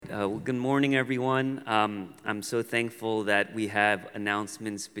Good morning, everyone. I'm so thankful that we have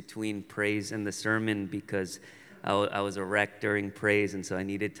announcements between praise and the sermon because I was a wreck during praise, and so I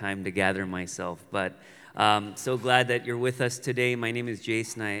needed time to gather myself. But so glad that you're with us today. My name is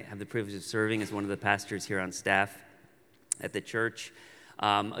Jason. I have the privilege of serving as one of the pastors here on staff at the church.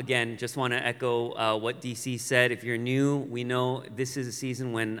 Again, just want to echo what DC said. If you're new, we know this is a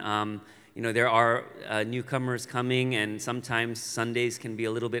season when there are newcomers coming, and sometimes Sundays can be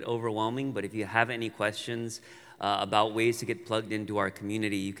a little bit overwhelming, but if you have any questions about ways to get plugged into our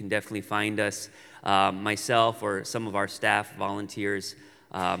community, you can definitely find us, myself or some of our staff volunteers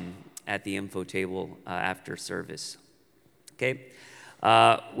at the info table after service. Okay?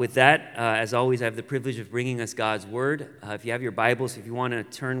 With that, as always, I have the privilege of bringing us God's Word. If you have your Bibles, if you want to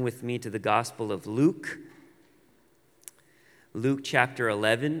turn with me to the Gospel of Luke chapter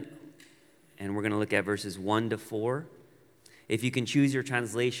 11, and we're going to look at verses 1 to 4. If you can choose your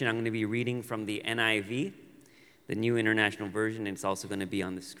translation, I'm going to be reading from the NIV, the New International Version, and it's also going to be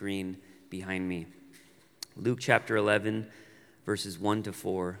on the screen behind me. Luke chapter 11, verses 1 to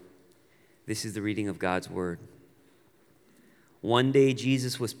 4. This is the reading of God's Word. One day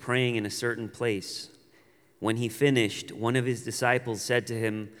Jesus was praying in a certain place. When he finished, one of his disciples said to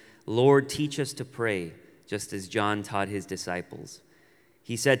him, "Lord, teach us to pray, just as John taught his disciples."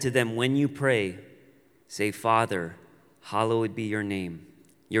 He said to them, "When you pray, say, 'Father, hallowed be your name.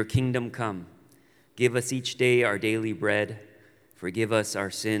 Your kingdom come. Give us each day our daily bread. Forgive us our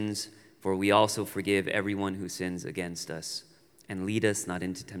sins, for we also forgive everyone who sins against us. And lead us not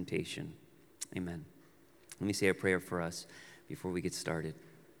into temptation.'" Amen. Let me say a prayer for us before we get started.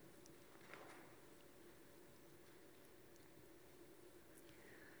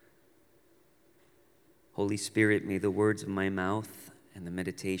 Holy Spirit, may the words of my mouth and the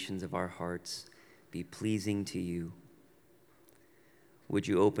meditations of our hearts be pleasing to you. Would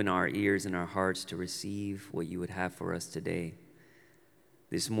you open our ears and our hearts to receive what you would have for us today?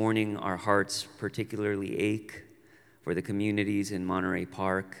 This morning, our hearts particularly ache for the communities in Monterey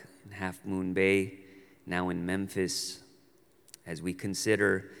Park, in Half Moon Bay, now in Memphis, as we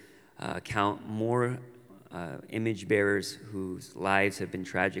consider count more image bearers whose lives have been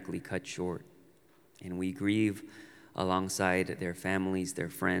tragically cut short. And we grieve alongside their families, their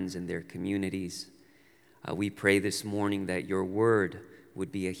friends, and their communities. We pray this morning that your word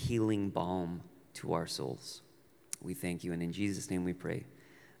would be a healing balm to our souls. We thank you, and in Jesus' name we pray.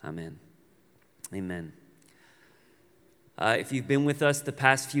 Amen. Amen. If you've been with us the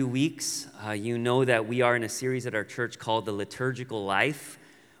past few weeks, you know that we are in a series at our church called The Liturgical Life,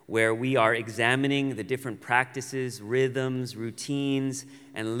 where we are examining the different practices, rhythms, routines,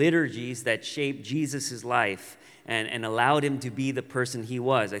 and liturgies that shaped Jesus' life and allowed him to be the person he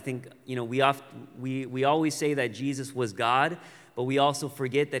was. I think, we always say that Jesus was God, but we also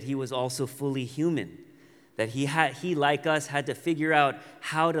forget that he was also fully human, that he like us had to figure out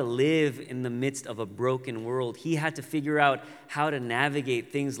how to live in the midst of a broken world. He had to figure out how to navigate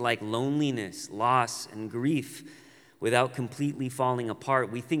things like loneliness, loss, and grief without completely falling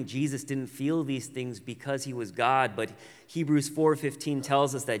apart. We think Jesus didn't feel these things because he was God, but Hebrews 4:15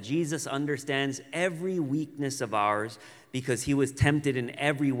 tells us that Jesus understands every weakness of ours because he was tempted in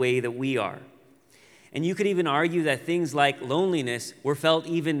every way that we are. And you could even argue that things like loneliness were felt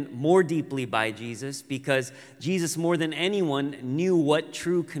even more deeply by Jesus because Jesus, more than anyone, knew what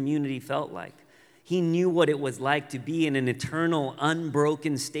true community felt like. He knew what it was like to be in an eternal,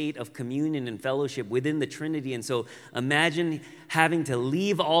 unbroken state of communion and fellowship within the Trinity. And so imagine having to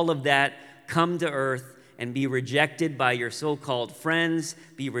leave all of that, come to earth, and be rejected by your so-called friends,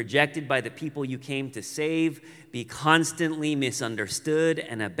 be rejected by the people you came to save, be constantly misunderstood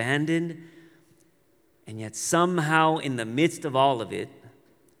and abandoned. And yet somehow in the midst of all of it,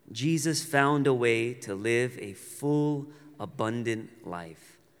 Jesus found a way to live a full, abundant life.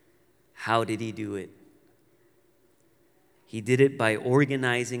 How did he do it? He did it by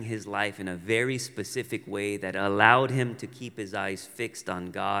organizing his life in a very specific way that allowed him to keep his eyes fixed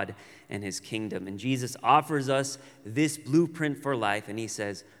on God and his kingdom. And Jesus offers us this blueprint for life, and he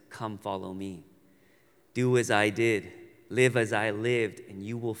says, "Come follow me. Do as I did. Live as I lived, and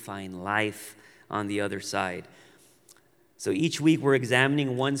you will find life on the other side." So each week we're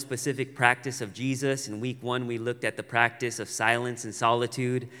examining one specific practice of Jesus. In week 1, we looked at the practice of silence and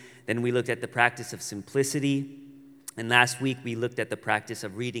solitude. Then we looked at the practice of simplicity. And last week we looked at the practice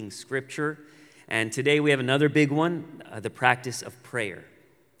of reading scripture. And today we have another big one, the practice of prayer.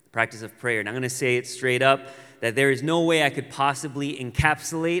 The practice of prayer. And I'm going to say it straight up that there is no way I could possibly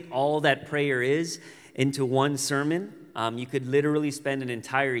encapsulate all that prayer is into one sermon. You could literally spend an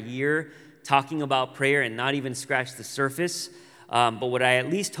entire year talking about prayer and not even scratch the surface. But what I at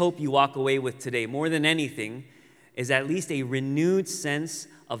least hope you walk away with today, more than anything, is at least a renewed sense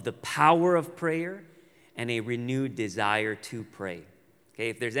of the power of prayer and a renewed desire to pray. Okay,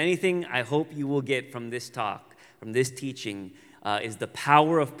 if there's anything I hope you will get from this talk, from this teaching, is the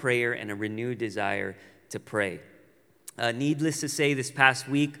power of prayer and a renewed desire to pray. Needless to say, this past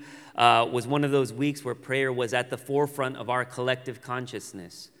week was one of those weeks where prayer was at the forefront of our collective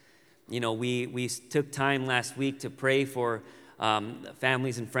consciousness. You know, we took time last week to pray for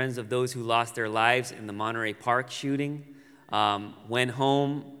families and friends of those who lost their lives in the Monterey Park shooting. Went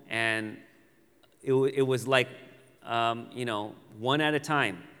home, and it was like, one at a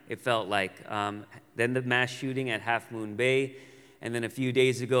time, it felt like. Then the mass shooting at Half Moon Bay, and then a few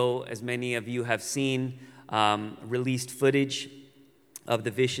days ago, as many of you have seen, released footage of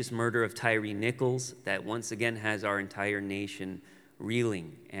the vicious murder of Tyree Nichols that once again has our entire nation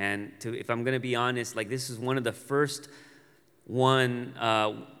reeling. And if I'm going to be honest, like, this is one of the first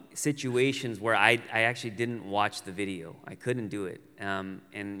situations where I actually didn't watch the video. I couldn't do it.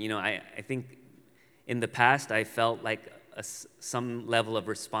 I think in the past I felt like some level of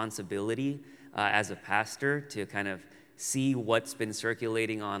responsibility as a pastor to kind of see what's been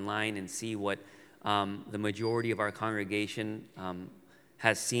circulating online and see what the majority of our congregation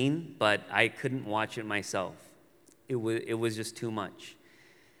has seen, but I couldn't watch it myself. It was just too much.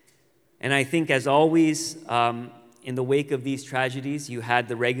 And I think, as always, in the wake of these tragedies, you had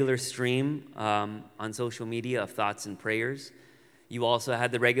the regular stream on social media of thoughts and prayers. You also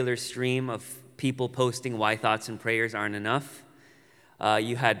had the regular stream of people posting why thoughts and prayers aren't enough.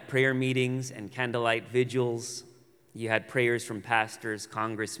 You had prayer meetings and candlelight vigils. You had prayers from pastors,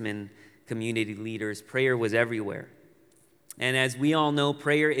 congressmen, community leaders. Prayer was everywhere. And as we all know,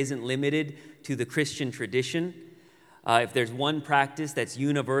 prayer isn't limited to the Christian tradition. If there's one practice that's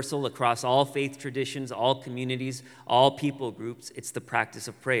universal across all faith traditions, all communities, all people groups, it's the practice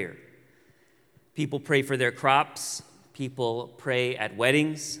of prayer. People pray for their crops. People pray at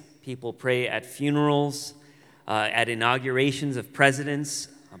weddings. People pray at funerals, at inaugurations of presidents,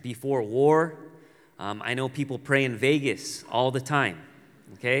 before war. I know people pray in Vegas all the time,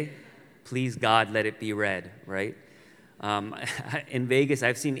 okay? Please, God, let it be red, right? In Vegas,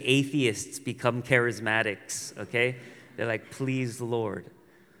 I've seen atheists become charismatics, okay? They're like, please, Lord.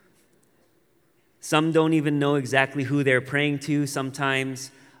 Some don't even know exactly who they're praying to. Sometimes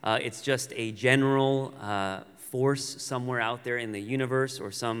it's just a general force somewhere out there in the universe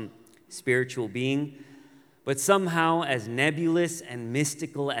or some spiritual being. But somehow, as nebulous and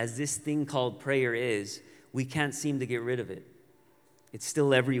mystical as this thing called prayer is, we can't seem to get rid of it. It's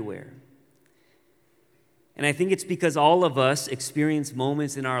still everywhere. And I think it's because all of us experience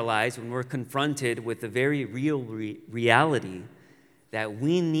moments in our lives when we're confronted with the very real reality that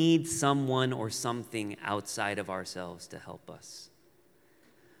we need someone or something outside of ourselves to help us.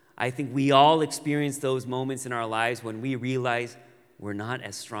 I think we all experience those moments in our lives when we realize we're not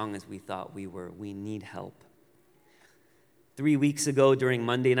as strong as we thought we were. We need help. 3 weeks ago during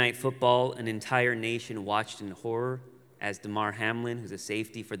Monday Night Football, an entire nation watched in horror as Damar Hamlin, who's a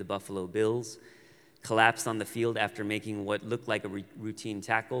safety for the Buffalo Bills, collapsed on the field after making what looked like a routine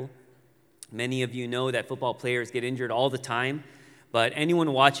tackle. Many of you know that football players get injured all the time, but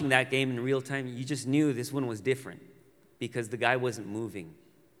anyone watching that game in real time, you just knew this one was different because the guy wasn't moving.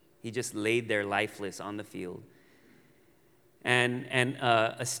 He just laid there lifeless on the field. And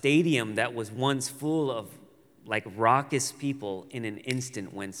a stadium that was once full of like raucous people in an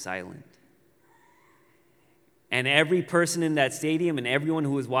instant went silent. And every person in that stadium and everyone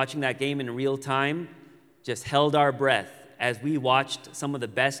who was watching that game in real time just held our breath as we watched some of the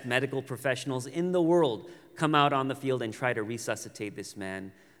best medical professionals in the world come out on the field and try to resuscitate this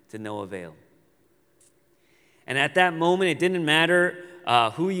man to no avail. And at that moment, it didn't matter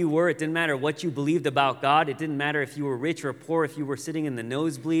who you were. It didn't matter what you believed about God. It didn't matter if you were rich or poor, if you were sitting in the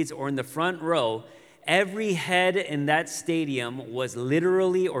nosebleeds or in the front row. Every head in that stadium was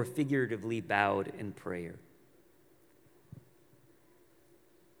literally or figuratively bowed in prayer.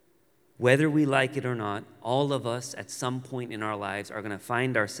 Whether we like it or not, all of us at some point in our lives are going to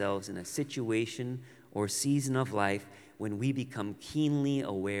find ourselves in a situation or season of life when we become keenly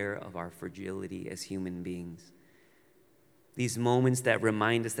aware of our fragility as human beings. These moments that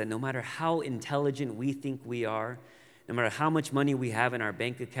remind us that no matter how intelligent we think we are, no matter how much money we have in our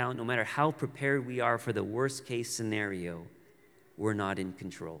bank account, no matter how prepared we are for the worst case scenario, we're not in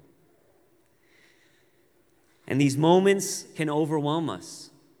control. And these moments can overwhelm us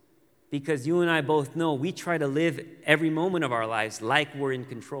because you and I both know we try to live every moment of our lives like we're in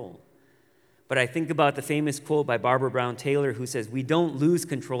control. But I think about the famous quote by Barbara Brown Taylor who says, "We don't lose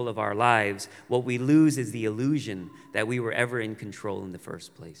control of our lives. What we lose is the illusion that we were ever in control in the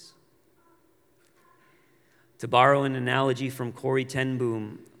first place." To borrow an analogy from Corrie ten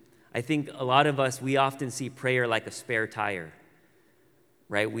Boom, I think a lot of us, we often see prayer like a spare tire,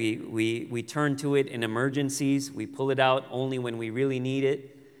 right? We turn to it in emergencies. We pull it out only when we really need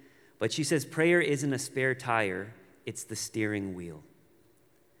it. But she says prayer isn't a spare tire. It's the steering wheel.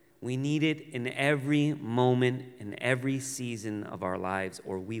 We need it in every moment, in every season of our lives,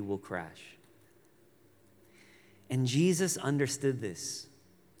 or we will crash. And Jesus understood this.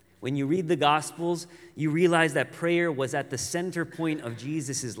 When you read the Gospels, you realize that prayer was at the center point of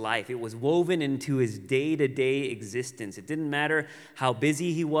Jesus' life. It was woven into his day-to-day existence. It didn't matter how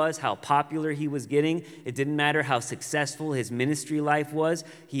busy he was, how popular he was getting. It didn't matter how successful his ministry life was.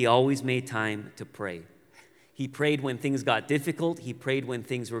 He always made time to pray. He prayed when things got difficult. He prayed when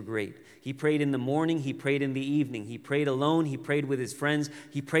things were great. He prayed in the morning. He prayed in the evening. He prayed alone. He prayed with his friends.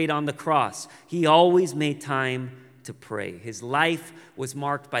 He prayed on the cross. He always made time to pray. His life was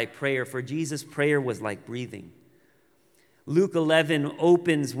marked by prayer. For Jesus, prayer was like breathing. Luke 11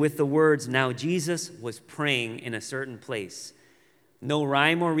 opens with the words, "Now Jesus was praying in a certain place." No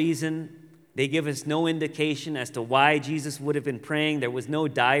rhyme or reason. They give us no indication as to why Jesus would have been praying. There was no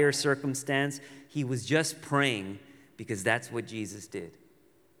dire circumstance. He was just praying because that's what Jesus did.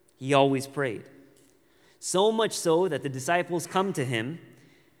 He always prayed. So much so that the disciples come to him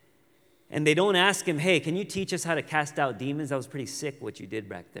and they don't ask him, "Hey, can you teach us how to cast out demons? That was pretty sick what you did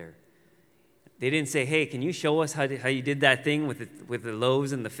back there." They didn't say, "Hey, can you show us how you did that thing with the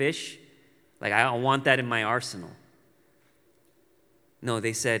loaves and the fish? Like, I want that in my arsenal." No,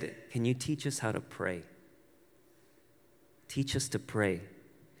 they said, "Can you teach us how to pray? Teach us to pray."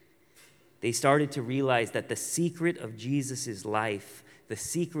 They started to realize that the secret of Jesus' life, the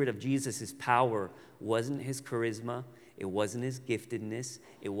secret of Jesus' power, wasn't his charisma, it wasn't his giftedness,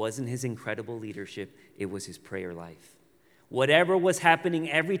 it wasn't his incredible leadership, it was his prayer life. Whatever was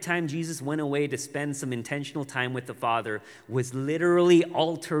happening every time Jesus went away to spend some intentional time with the Father was literally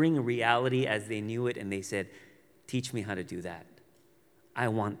altering reality as they knew it, and they said, "Teach me how to do that. I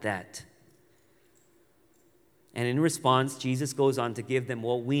want that." And in response, Jesus goes on to give them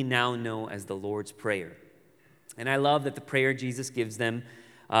what we now know as the Lord's Prayer. And I love that the prayer Jesus gives them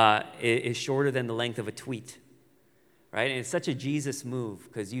is shorter than the length of a tweet, right? And it's such a Jesus move,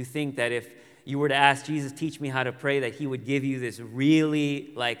 because you think that if you were to ask Jesus, "Teach me how to pray," that he would give you this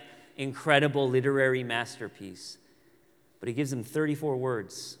really incredible literary masterpiece. But he gives them 34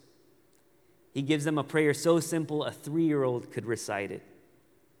 words. He gives them a prayer so simple a 3-year-old could recite it.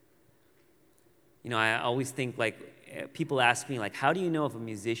 You know, I always think, people ask me, how do you know if a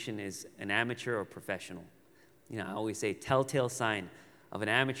musician is an amateur or professional? You know, I always say, telltale sign of an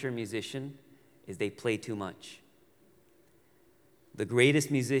amateur musician is they play too much. The greatest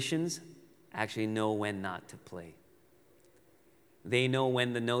musicians actually know when not to play. They know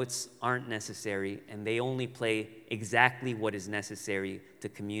when the notes aren't necessary, and they only play exactly what is necessary to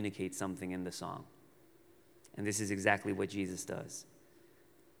communicate something in the song. And this is exactly what Jesus does.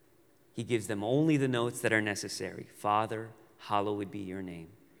 He gives them only the notes that are necessary. "Father, hallowed be your name.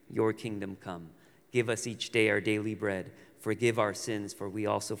 Your kingdom come. Give us each day our daily bread. Forgive our sins, for we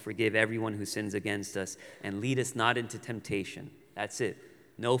also forgive everyone who sins against us. And lead us not into temptation." That's it.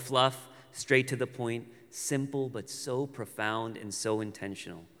 No fluff, straight to the point, simple but so profound and so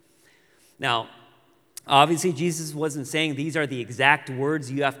intentional. Now, obviously, Jesus wasn't saying these are the exact words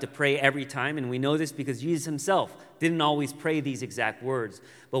you have to pray every time, and we know this because Jesus himself didn't always pray these exact words.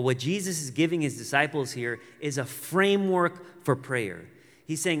 But what Jesus is giving his disciples here is a framework for prayer.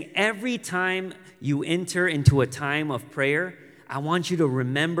 He's saying every time you enter into a time of prayer, I want you to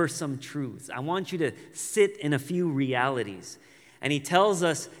remember some truths. I want you to sit in a few realities. And he gives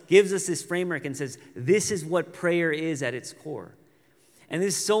us this framework and says, this is what prayer is at its core. And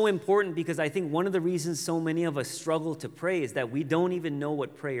this is so important because I think one of the reasons so many of us struggle to pray is that we don't even know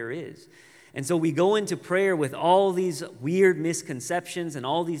what prayer is. And so we go into prayer with all these weird misconceptions and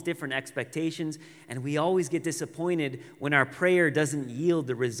all these different expectations, and we always get disappointed when our prayer doesn't yield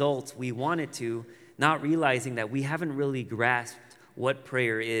the results we want it to, not realizing that we haven't really grasped what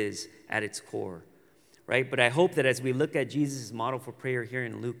prayer is at its core, right? But I hope that as we look at Jesus' model for prayer here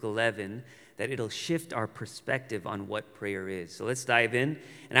in Luke 11, that it'll shift our perspective on what prayer is. So let's dive in.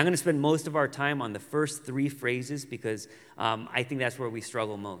 And I'm going to spend most of our time on the first 3 phrases because I think that's where we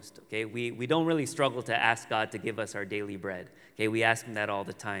struggle most, okay? We don't really struggle to ask God to give us our daily bread, okay? We ask him that all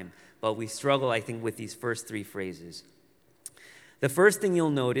the time. But we struggle, I think, with these first 3 phrases. The first thing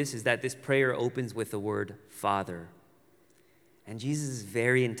you'll notice is that this prayer opens with the word Father. And Jesus is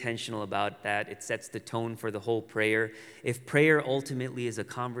very intentional about that. It sets the tone for the whole prayer. If prayer ultimately is a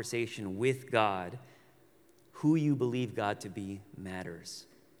conversation with God, who you believe God to be matters.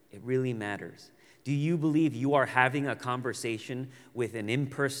 It really matters. Do you believe you are having a conversation with an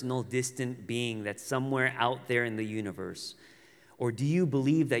impersonal, distant being that's somewhere out there in the universe? Or do you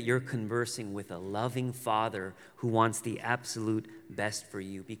believe that you're conversing with a loving Father who wants the absolute best for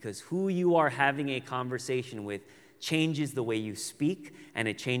you? Because who you are having a conversation with changes the way you speak, and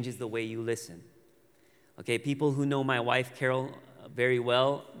it changes the way you listen. Okay, people who know my wife, Carol, very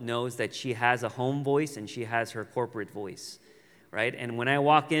well knows that she has a home voice and she has her corporate voice, right? And when I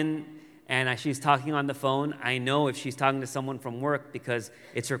walk in and she's talking on the phone, I know if she's talking to someone from work because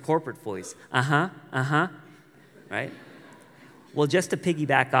it's her corporate voice. Right? Well, just to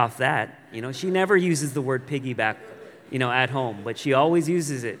piggyback off that, she never uses the word piggyback, at home, but she always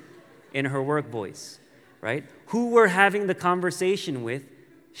uses it in her work voice, right? Who we're having the conversation with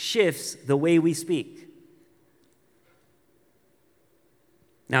shifts the way we speak.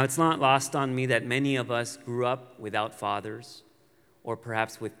 Now, it's not lost on me that many of us grew up without fathers, or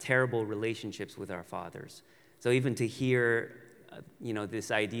perhaps with terrible relationships with our fathers. So even to hear,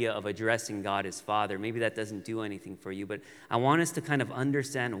 this idea of addressing God as Father, maybe that doesn't do anything for you, but I want us to kind of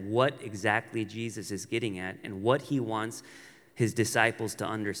understand what exactly Jesus is getting at and what he wants his disciples to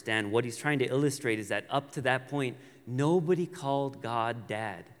understand. What he's trying to illustrate is that up to that point, nobody called God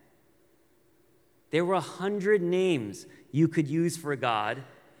Dad. There were 100 names you could use for God.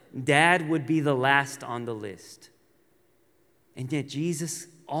 Dad would be the last on the list. And yet Jesus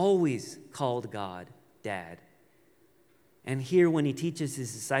always called God Dad. And here when he teaches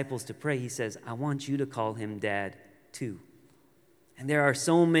his disciples to pray, he says, I want you to call him Dad too. And there are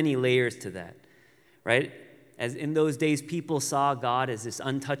so many layers to that, right? As in those days, people saw God as this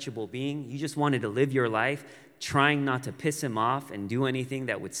untouchable being. You just wanted to live your life trying not to piss him off and do anything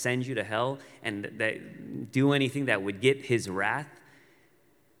that would send you to hell and do anything that would get his wrath.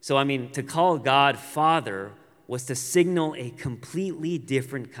 So, to call God Father was to signal a completely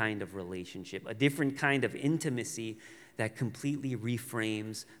different kind of relationship, a different kind of intimacy that completely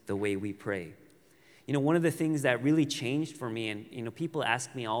reframes the way we pray. One of the things that really changed for me, and people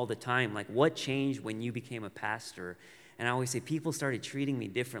ask me all the time, like, what changed when you became a pastor? And I always say, people started treating me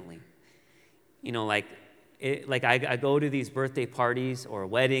differently. I go to these birthday parties or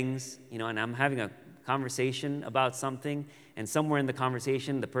weddings, and I'm having a conversation about something, and somewhere in the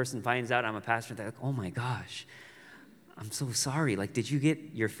conversation, the person finds out I'm a pastor, and they're like, oh my gosh, I'm so sorry. Like, did you get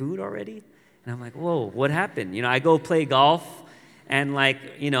your food already? And I'm like, whoa, what happened? I go play golf, and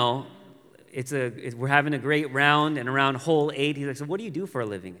we're having a great round, and around hole 8, he's like, so what do you do for a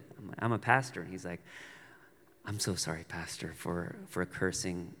living? I'm a pastor. And he's like, I'm so sorry, Pastor, for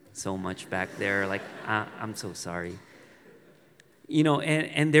cursing so much back there. Like, I'm so sorry.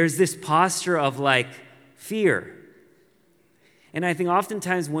 And there's this posture of fear. And I think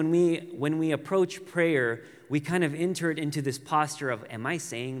oftentimes when we approach prayer, we kind of enter it into this posture of, am I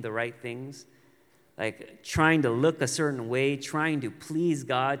saying the right things? Like trying to look a certain way, trying to please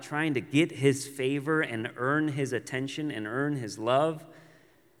God, trying to get his favor and earn his attention and earn his love.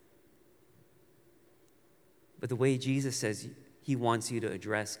 But the way Jesus says he wants you to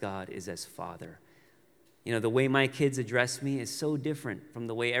address God is as Father. The way my kids address me is so different from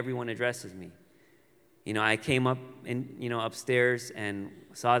the way everyone addresses me. I came up and upstairs and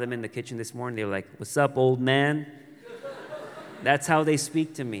saw them in the kitchen this morning. They were like, "What's up, old man?" That's how they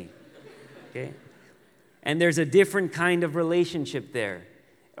speak to me. Okay? And there's a different kind of relationship there.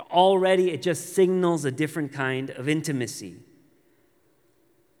 Already it just signals a different kind of intimacy.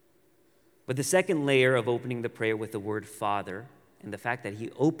 But the second layer of opening the prayer with the word Father, and the fact that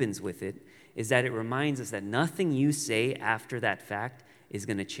he opens with it, is that it reminds us that nothing you say after that fact is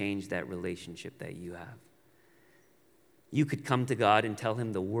going to change that relationship that you have. You could come to God and tell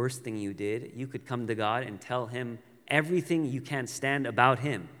him the worst thing you did. You could come to God and tell him everything you can't stand about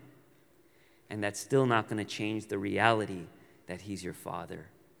him. And that's still not going to change the reality that he's your Father,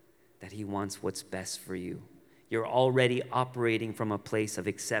 that he wants what's best for you. You're already operating from a place of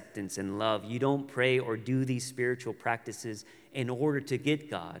acceptance and love. You don't pray or do these spiritual practices in order to get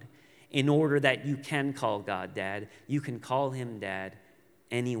God, in order that you can call God Dad. You can call him Dad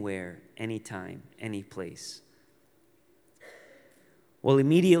anywhere, anytime, any place. Well,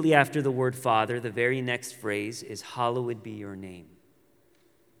 immediately after the word Father, the very next phrase is, hallowed be your name.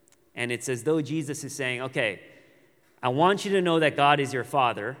 And it's as though Jesus is saying, okay, I want you to know that God is your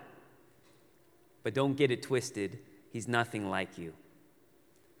Father, but don't get it twisted. He's nothing like you.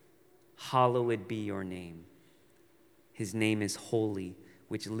 Hallowed be your name. His name is holy.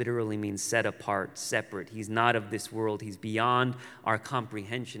 which literally means set apart, separate. He's not of this world. He's beyond our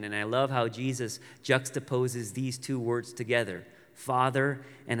comprehension. And I love how Jesus juxtaposes these two words together, Father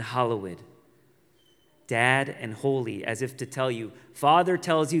and hallowed, Dad and holy, as if to tell you, Father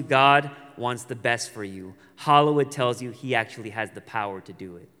tells you God wants the best for you. Hallowed tells you he actually has the power to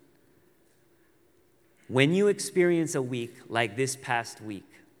do it. When you experience a week like this past week,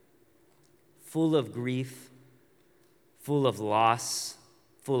 full of grief, full of loss,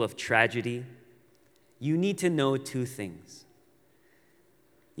 full of tragedy, you need to know two things.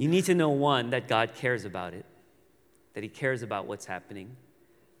 You need to know, one, that God cares about it, that he cares about what's happening.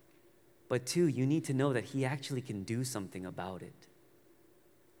 But two, you need to know that he actually can do something about it.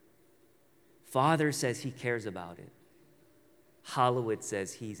 Father says he cares about it. Hallowed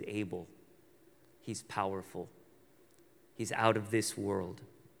says he's able. He's powerful. He's out of this world.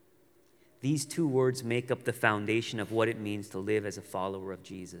 These two words make up the foundation of what it means to live as a follower of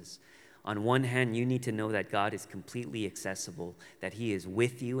Jesus. On one hand, you need to know that God is completely accessible, that he is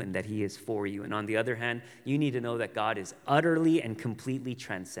with you and that he is for you. And on the other hand, you need to know that God is utterly and completely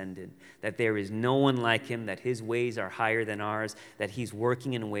transcendent, that there is no one like him, that his ways are higher than ours, that he's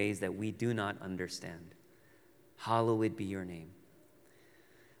working in ways that we do not understand. Hallowed be your name.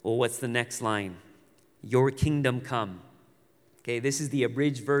 Well, what's the next line? Your kingdom come. Okay, this is the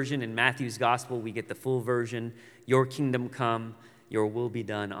abridged version. In Matthew's gospel, we get the full version. Your kingdom come, your will be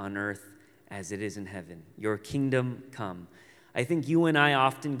done on earth as it is in heaven. Your kingdom come. I think you and I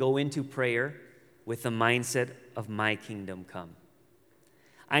often go into prayer with the mindset of my kingdom come.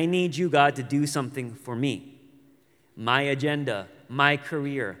 I need you, God, to do something for me. My agenda, my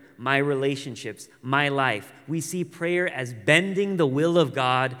career, my relationships, my life. We see prayer as bending the will of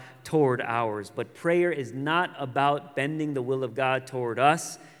God toward ours. But prayer is not about bending the will of God toward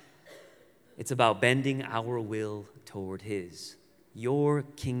us. It's about bending our will toward his. Your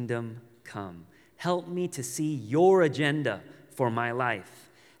kingdom come. Help me to see your agenda for my life.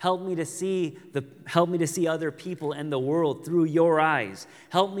 Help me to see other people and the world through your eyes.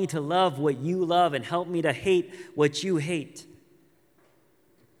 Help me to love what you love and help me to hate what you hate.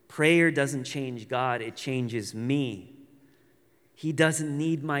 Prayer doesn't change God, it changes me. He doesn't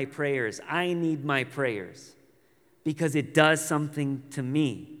need my prayers. I need my prayers because it does something to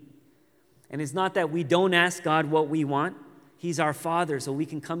me. And it's not that we don't ask God what we want. He's our Father, so we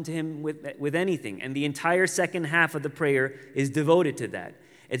can come to him with anything. And the entire second half of the prayer is devoted to that.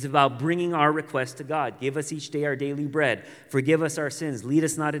 It's about bringing our requests to God. Give us each day our daily bread. Forgive us our sins. Lead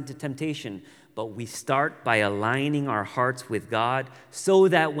us not into temptation. But we start by aligning our hearts with God so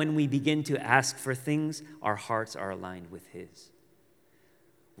that when we begin to ask for things, our hearts are aligned with his.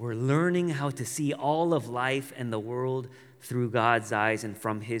 We're learning how to see all of life and the world through God's eyes and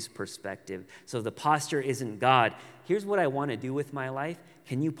from his perspective. So the posture isn't, God, here's what I want to do with my life.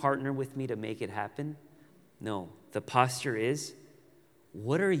 Can you partner with me to make it happen? No, the posture is,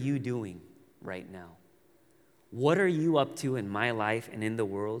 what are you doing right now? What are you up to in my life and in the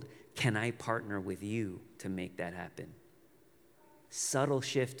world? Can I partner with you to make that happen? Subtle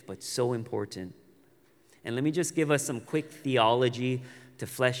shift, but so important. And let me just give us some quick theology to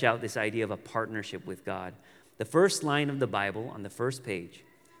flesh out this idea of a partnership with God. The first line of the Bible on the first page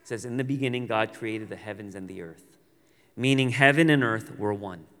says, in the beginning, God created the heavens and the earth, meaning heaven and earth were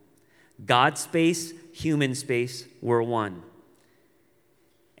one. God space, human space were one.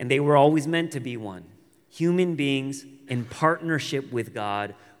 And they were always meant to be one. Human beings in partnership with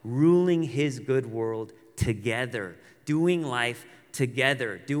God, ruling his good world together, doing life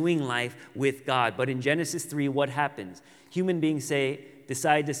together, doing life with God. But in Genesis 3, what happens? Human beings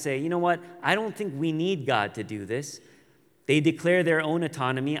decide to say, you know what? I don't think we need God to do this. They declare their own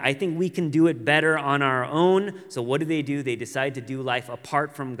autonomy. I think we can do it better on our own. So what do? They decide to do life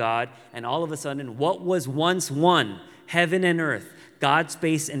apart from God. And all of a sudden, what was once one, heaven and earth, God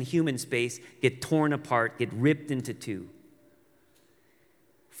space and human space, get torn apart, get ripped into two,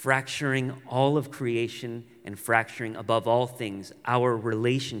 fracturing all of creation and fracturing, above all things, our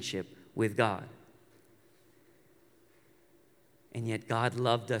relationship with God. And yet God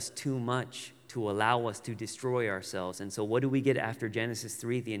loved us too much to allow us to destroy ourselves. And so what do we get after Genesis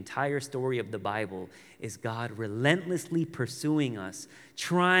 3? The entire story of the Bible is God relentlessly pursuing us,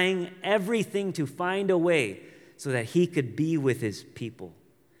 trying everything to find a way so that he could be with his people.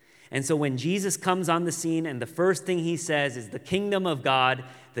 And so when Jesus comes on the scene and the first thing he says is the kingdom of God,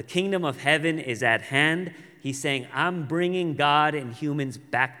 the kingdom of heaven is at hand, he's saying, I'm bringing God and humans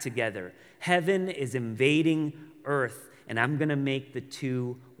back together. Heaven is invading earth, and I'm going to make the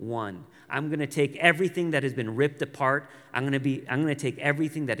two one. I'm going to take everything that has been ripped apart. I'm going to take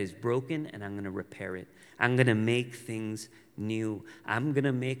everything that is broken, and I'm going to repair it. I'm going to make things new. I'm going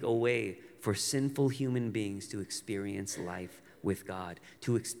to make a way for sinful human beings to experience life with God,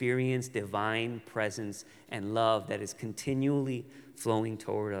 to experience divine presence and love that is continually flowing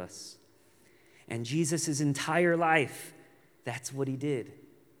toward us. And Jesus' entire life, that's what he did.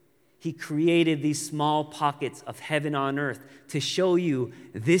 He created these small pockets of heaven on earth to show you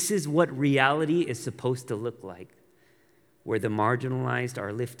this is what reality is supposed to look like, where the marginalized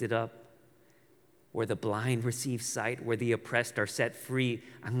are lifted up, where the blind receive sight, where the oppressed are set free.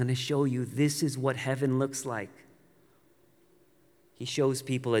 I'm going to show you this is what heaven looks like. He shows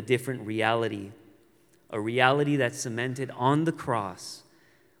people a different reality, a reality that's cemented on the cross,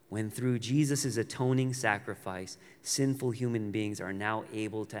 when through Jesus' atoning sacrifice, sinful human beings are now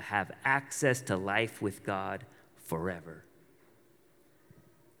able to have access to life with God forever.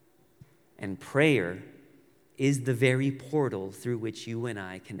 And prayer is the very portal through which you and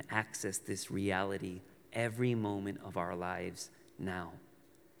I can access this reality every moment of our lives now.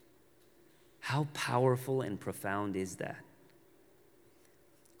 How powerful and profound is that?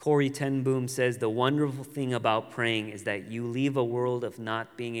 Corrie ten Boom says the wonderful thing about praying is that you leave a world of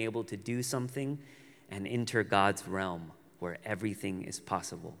not being able to do something and enter God's realm where everything is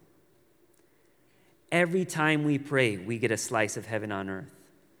possible. Every time we pray, we get a slice of heaven on earth.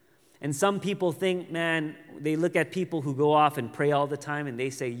 And some people think, man, they look at people who go off and pray all the time and they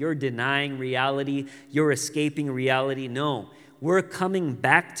say, you're denying reality, you're escaping reality. No, we're coming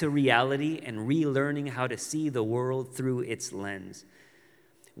back to reality and relearning how to see the world through its lens.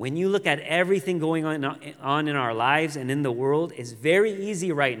 When you look at everything going on in our lives and in the world, it's very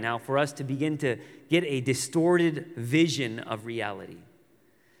easy right now for us to begin to get a distorted vision of reality.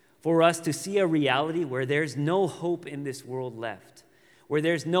 For us to see a reality where there's no hope in this world left, where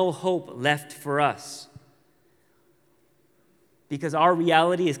there's no hope left for us. Because our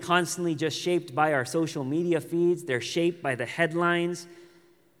reality is constantly just shaped by our social media feeds, they're shaped by the headlines,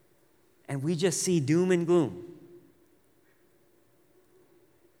 and we just see doom and gloom.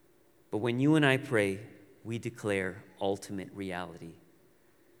 But when you and I pray, we declare ultimate reality.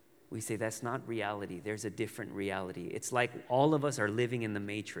 We say, that's not reality. There's a different reality. It's like all of us are living in the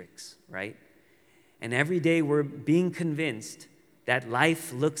matrix, right? And every day we're being convinced that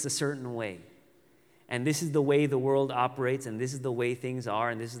life looks a certain way. And this is the way the world operates, and this is the way things are,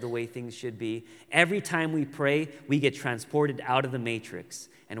 and this is the way things should be. Every time we pray, we get transported out of the matrix.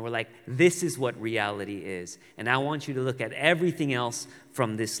 And we're like, this is what reality is. And I want you to look at everything else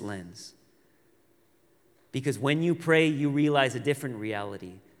from this lens. Because when you pray, you realize a different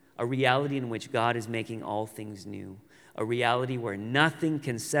reality. A reality in which God is making all things new. A reality where nothing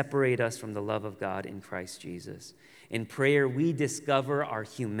can separate us from the love of God in Christ Jesus. In prayer, we discover our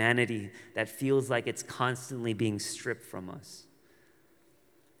humanity that feels like it's constantly being stripped from us.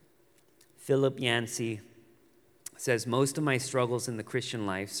 Philip Yancey says, most of my struggles in the Christian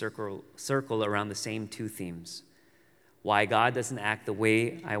life circle around the same two themes. Why God doesn't act the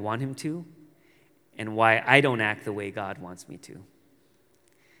way I want him to, and why I don't act the way God wants me to.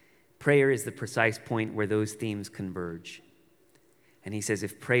 Prayer is the precise point where those themes converge. And he says,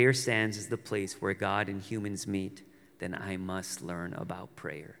 if prayer stands as the place where God and humans meet, then I must learn about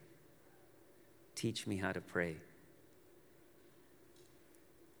prayer. Teach me how to pray.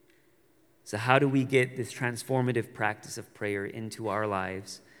 So how do we get this transformative practice of prayer into our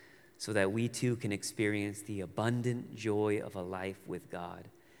lives so that we too can experience the abundant joy of a life with God?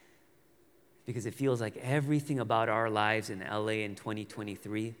 Because it feels like everything about our lives in LA in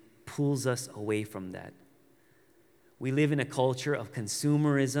 2023 pulls us away from that. We live in a culture of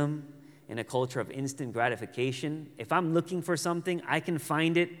consumerism, in a culture of instant gratification. If I'm looking for something, I can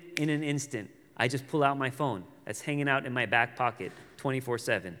find it in an instant. I just pull out my phone that's hanging out in my back pocket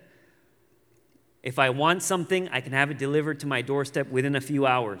 24/7. If I want something, I can have it delivered to my doorstep within a few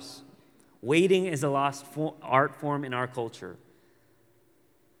hours. Waiting is a lost art form in our culture.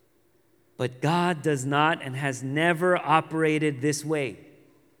 But God does not and has never operated this way.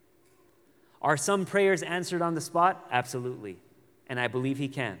 Are some prayers answered on the spot? Absolutely. And I believe he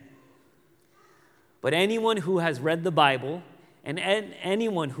can. But anyone who has read the Bible and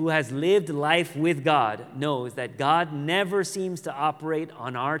anyone who has lived life with God knows that God never seems to operate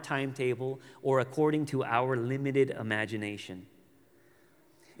on our timetable or according to our limited imagination.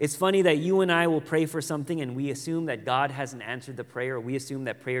 It's funny that you and I will pray for something and we assume that God hasn't answered the prayer, or we assume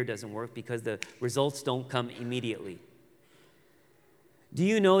that prayer doesn't work because the results don't come immediately. Do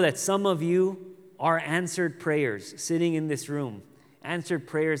you know that some of you are answered prayers sitting in this room, answered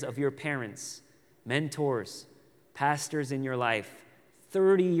prayers of your parents, mentors, pastors in your life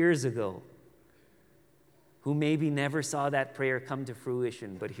 30 years ago who maybe never saw that prayer come to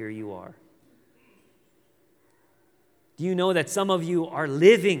fruition, but here you are. Do you know that some of you are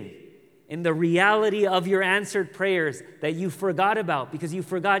living in the reality of your answered prayers that you forgot about because you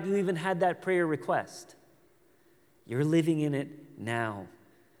forgot you even had that prayer request? You're living in it now.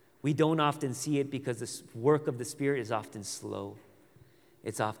 We don't often see it because the work of the Spirit is often slow.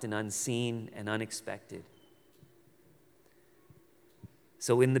 It's often unseen and unexpected.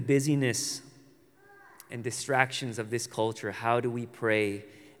 So in the busyness and distractions of this culture, how do we pray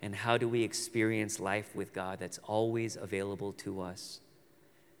and how do we experience life with God that's always available to us?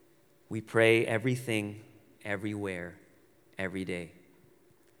 We pray everything, everywhere, every day.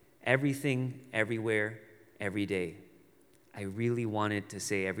 Everything, everywhere, every day. I really wanted to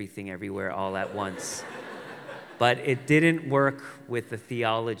say everything, everywhere, all at once. But it didn't work with the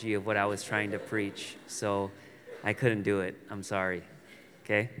theology of what I was trying to preach, so I couldn't do it. I'm sorry,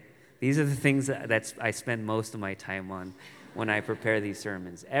 okay? These are the things that I spend most of my time on when I prepare these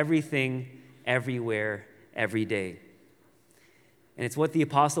sermons. Everything, everywhere, every day. And it's what the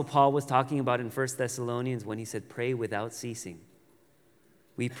Apostle Paul was talking about in 1 Thessalonians when he said, pray without ceasing.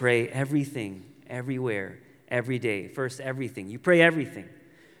 We pray everything, everywhere, every day. First, everything. You pray everything.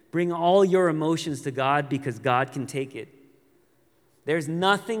 Bring all your emotions to God because God can take it. There's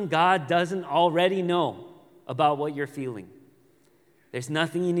nothing God doesn't already know about what you're feeling. There's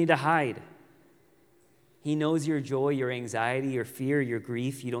nothing you need to hide. He knows your joy, your anxiety, your fear, your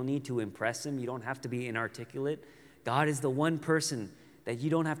grief. You don't need to impress him. You don't have to be inarticulate. God is the one person that you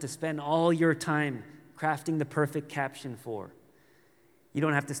don't have to spend all your time crafting the perfect caption for. You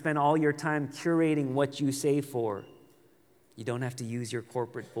don't have to spend all your time curating what you say for. You don't have to use your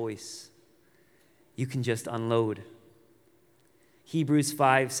corporate voice. You can just unload. Hebrews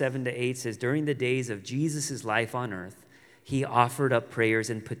 5:7-8 says, during the days of Jesus' life on earth, he offered up prayers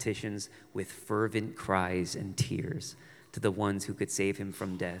and petitions with fervent cries and tears to the ones who could save him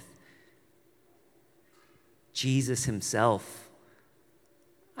from death. Jesus himself,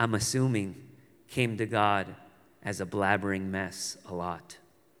 I'm assuming, came to God as a blabbering mess a lot,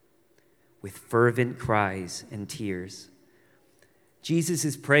 with fervent cries and tears.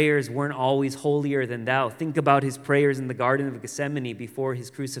 Jesus' prayers weren't always holier than thou. Think about his prayers in the Garden of Gethsemane before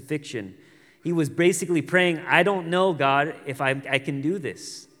his crucifixion. He was basically praying, I don't know, God, if I can do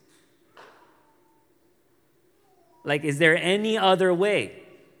this. Like, is there any other way?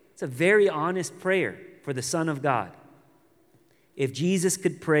 It's a very honest prayer for the Son of God. If Jesus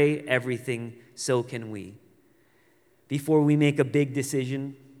could pray everything, so can we. Before we make a big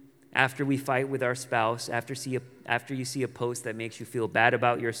decision, after we fight with our spouse, after you see a post that makes you feel bad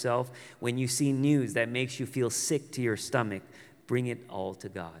about yourself, when you see news that makes you feel sick to your stomach, bring it all to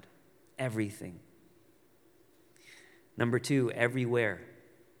God. Everything. Number 2, everywhere.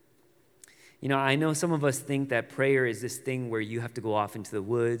 You know, I know some of us think that prayer is this thing where you have to go off into the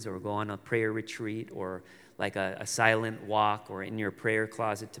woods or go on a prayer retreat or like a silent walk or in your prayer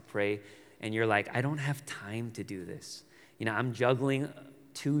closet to pray. And you're like, I don't have time to do this. You know, I'm juggling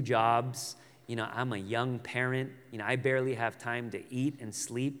 2 jobs. You know, I'm a young parent. You know, I barely have time to eat and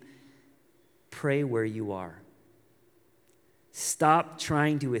sleep. Pray where you are. Stop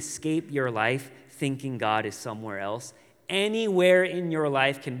trying to escape your life thinking God is somewhere else. Anywhere in your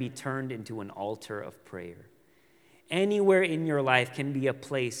life can be turned into an altar of prayer. Anywhere in your life can be a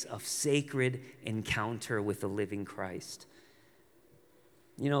place of sacred encounter with the living Christ.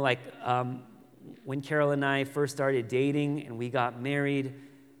 You know, like when Carol and I first started dating and we got married,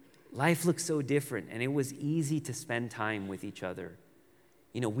 life looked so different and it was easy to spend time with each other.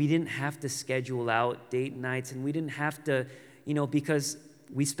 You know, we didn't have to schedule out date nights and we didn't have to, you know, because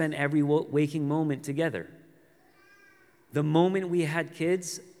we spent every waking moment together. The moment we had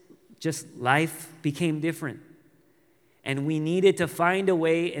kids, just life became different. And we needed to find a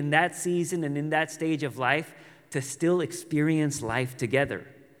way in that season and in that stage of life to still experience life together.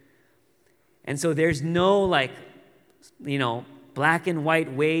 And so there's no black and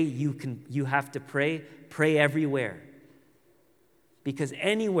white way you have to pray. Pray everywhere. Because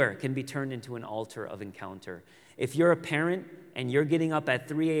anywhere can be turned into an altar of encounter. If you're a parent and you're getting up at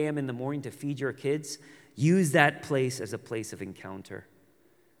 3 a.m. in the morning to feed your kids, use that place as a place of encounter.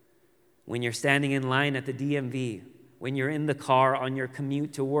 When you're standing in line at the DMV, when you're in the car on your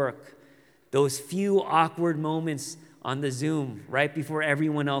commute to work, those few awkward moments on the Zoom right before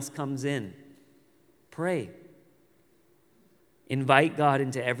everyone else comes in, pray. Invite God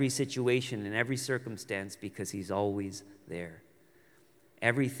into every situation and every circumstance because he's always there.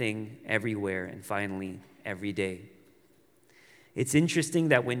 Everything, everywhere, and finally, every day. It's interesting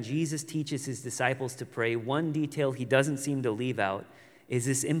that when Jesus teaches his disciples to pray, one detail he doesn't seem to leave out is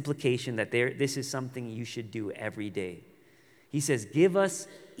this implication that this is something you should do every day. He says, give us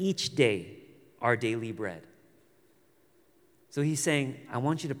each day our daily bread. So he's saying, I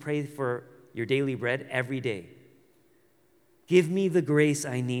want you to pray for your daily bread every day. Give me the grace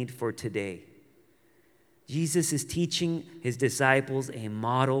I need for today. Jesus is teaching his disciples a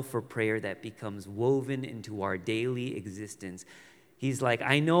model for prayer that becomes woven into our daily existence. He's like,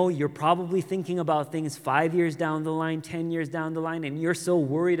 I know you're probably thinking about things 5 years down the line, 10 years down the line, and you're so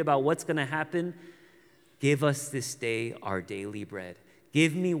worried about what's going to happen. Give us this day our daily bread.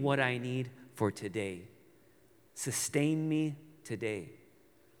 Give me what I need for today. Sustain me today.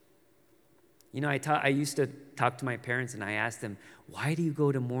 You know, I used to talk to my parents and I asked them, why do you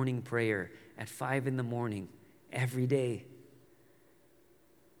go to morning prayer at 5 a.m. every day?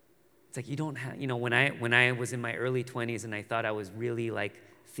 It's like you don't have, you know, when I was in my early 20s and I thought I was really like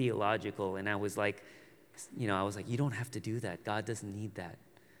theological and I was like, you don't have to do that. God doesn't need that.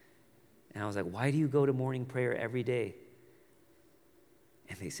 And I was like, why do you go to morning prayer every day?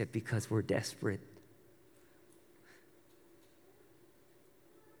 And they said, because we're desperate.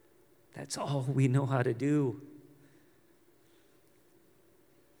 That's all we know how to do.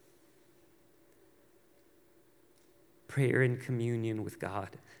 Prayer and communion with God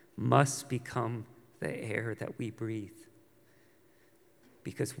must become the air that we breathe,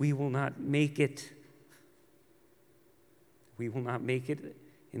 because we will not make it. We will not make it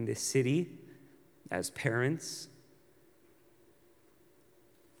in this city as parents.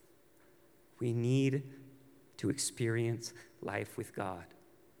 We need to experience life with God.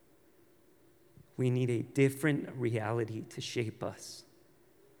 We need a different reality to shape us.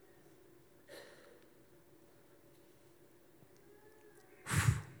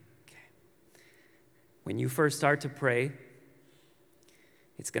 Okay. When you first start to pray,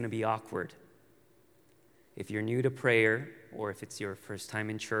 it's going to be awkward. If you're new to prayer, or if it's your first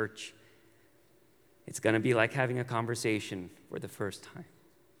time in church, it's going to be like having a conversation for the first time.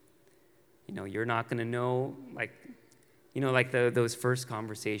 You know, you're not going to know, like those first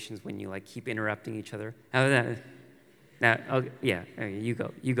conversations when you like keep interrupting each other. How is that? You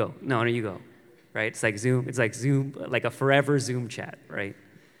go. No, you go. Right? It's like Zoom, like a forever Zoom chat, right?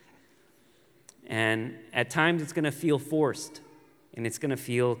 And at times it's going to feel forced and it's going to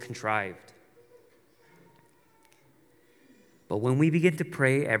feel contrived. But when we begin to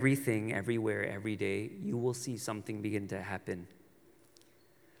pray everything, everywhere, every day, you will see something begin to happen.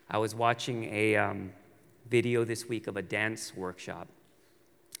 I was watching a video this week of a dance workshop.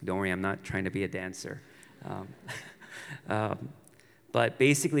 Don't worry, I'm not trying to be a dancer. But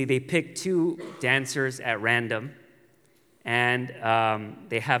basically, they pick 2 dancers at random, and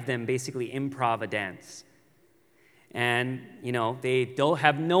they have them basically improv a dance. And, you know, they don't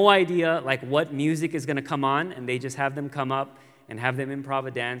have no idea, like, what music is going to come on, and they just have them come up and have them improv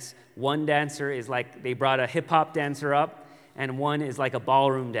a dance. One dancer is like, they brought a hip-hop dancer up, and one is like a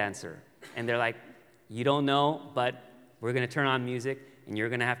ballroom dancer. And they're like, you don't know, but we're going to turn on music, and you're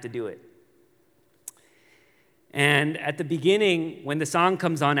going to have to do it. And at the beginning, when the song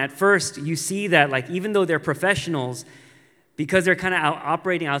comes on, at first, you see that, like, even though they're professionals, because they're kind of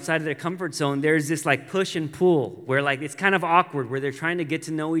operating outside of their comfort zone, there's this, like, push and pull, where, like, it's kind of awkward, where they're trying to get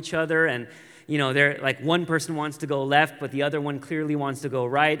to know each other, and, you know, they're, like, one person wants to go left, but the other one clearly wants to go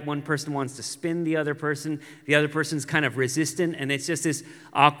right. One person wants to spin the other person's kind of resistant, and it's just this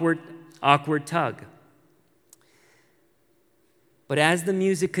awkward tug. But as the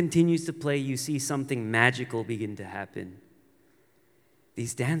music continues to play, you see something magical begin to happen.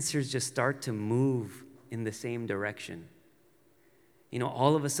 These dancers just start to move in the same direction. You know,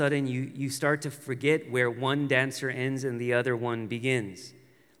 all of a sudden, you start to forget where one dancer ends and the other one begins.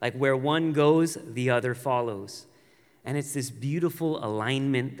 Like where one goes, the other follows. And it's this beautiful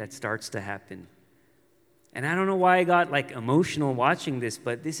alignment that starts to happen. And I don't know why I got like emotional watching this,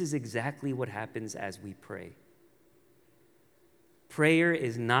 but this is exactly what happens as we pray. Prayer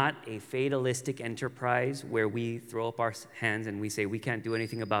is not a fatalistic enterprise where we throw up our hands and we say, we can't do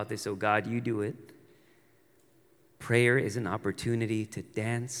anything about this, so God, you do it. Prayer is an opportunity to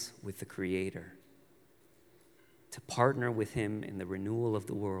dance with the Creator, to partner with Him in the renewal of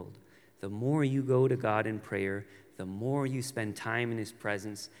the world. The more you go to God in prayer, the more you spend time in His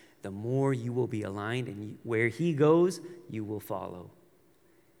presence, the more you will be aligned, and where He goes, you will follow.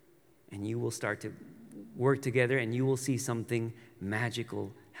 And you will start to work together, and you will see something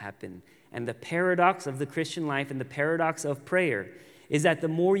magical happen. And the paradox of the Christian life and the paradox of prayer is that the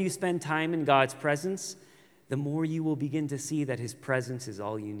more you spend time in God's presence, the more you will begin to see that His presence is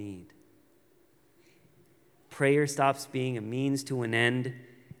all you need. Prayer stops being a means to an end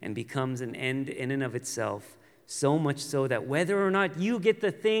and becomes an end in and of itself So much so that whether or not you get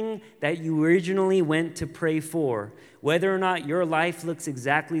the thing that you originally went to pray for, whether or not your life looks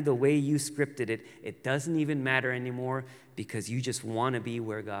exactly the way you scripted it, it doesn't even matter anymore because you just want to be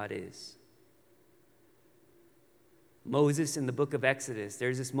where God is. Moses in the book of Exodus,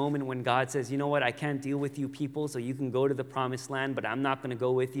 there's this moment when God says, you know what, I can't deal with you people, so you can go to the promised land, but I'm not going to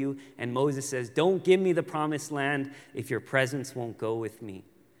go with you. And Moses says, don't give me the promised land if your presence won't go with me.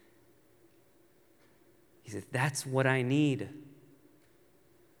 He says, that's what I need.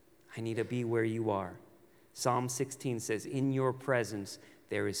 I need to be where you are. Psalm 16 says, in your presence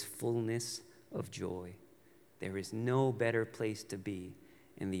there is fullness of joy. There is no better place to be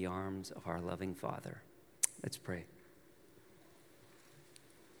in the arms of our loving Father. Let's pray.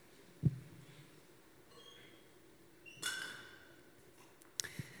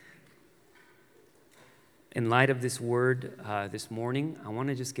 In light of this word this morning, I want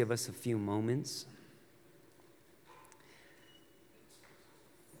to just give us a few moments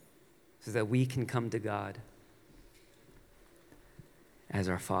so that we can come to God as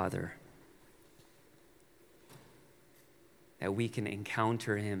our Father, that we can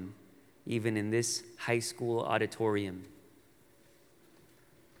encounter Him even in this high school auditorium.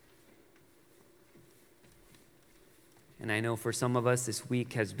 And I know for some of us this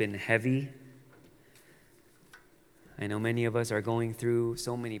week has been heavy. I know many of us are going through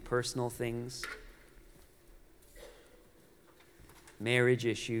so many personal things, marriage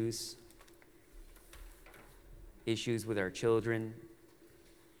issues, issues with our children,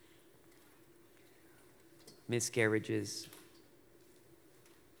 miscarriages,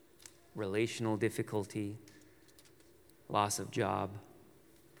 relational difficulty, loss of job.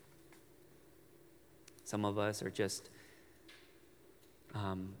 Some of us are just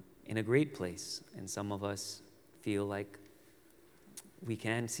in a great place, and some of us feel like we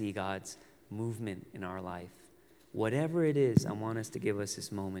can see God's movement in our life. Whatever it is, I want us to give us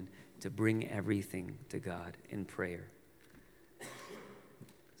this moment to bring everything to God in prayer.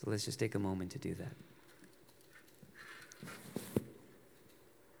 So let's just take a moment to do that.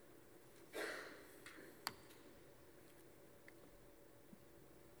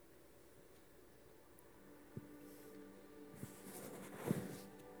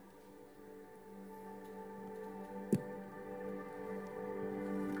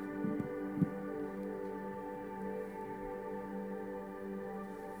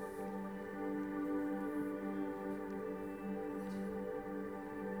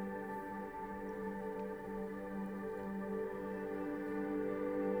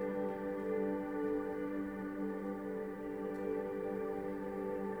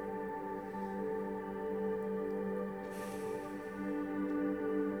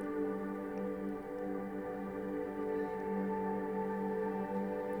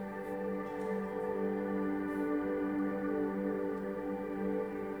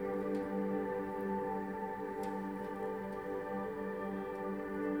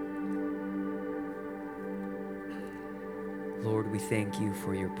 Lord, we thank you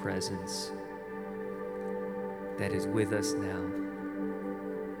for your presence that is with us now.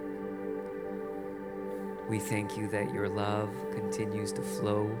 We thank you that your love continues to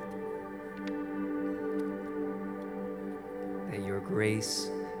flow, that your grace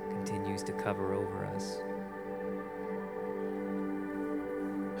continues to cover over us.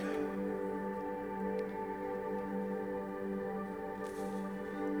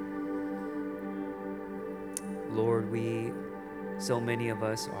 Lord, so many of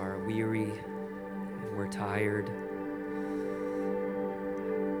us are weary and we're tired.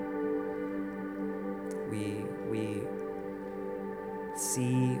 We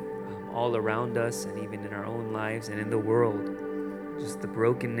see all around us and even in our own lives and in the world just the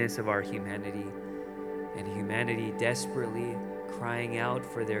brokenness of our humanity, and humanity desperately crying out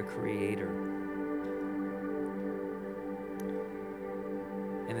for their Creator.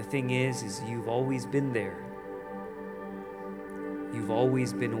 And the thing is you've always been there. You've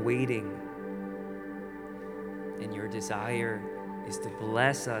always been waiting, and your desire is to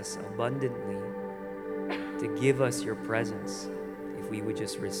bless us abundantly, to give us your presence if we would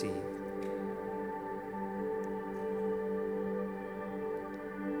just receive.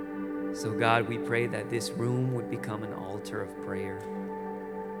 So God, we pray that this room would become an altar of prayer,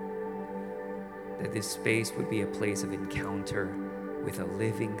 that this space would be a place of encounter with a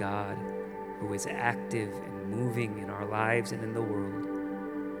living God who is active and moving in our lives and in the world.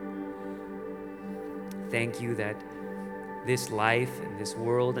 Thank you that this life and this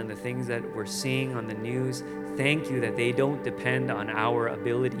world and the things that we're seeing on the news, thank you that they don't depend on our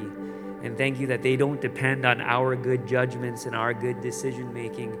ability. And thank you that they don't depend on our good judgments and our good decision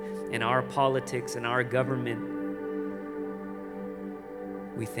making and our politics and our government.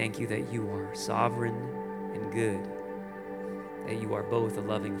 We thank you that you are sovereign and good, that you are both a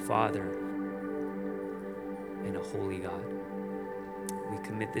loving Father and a holy God. We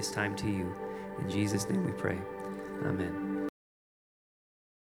commit this time to you. In Jesus' name we pray. Amen.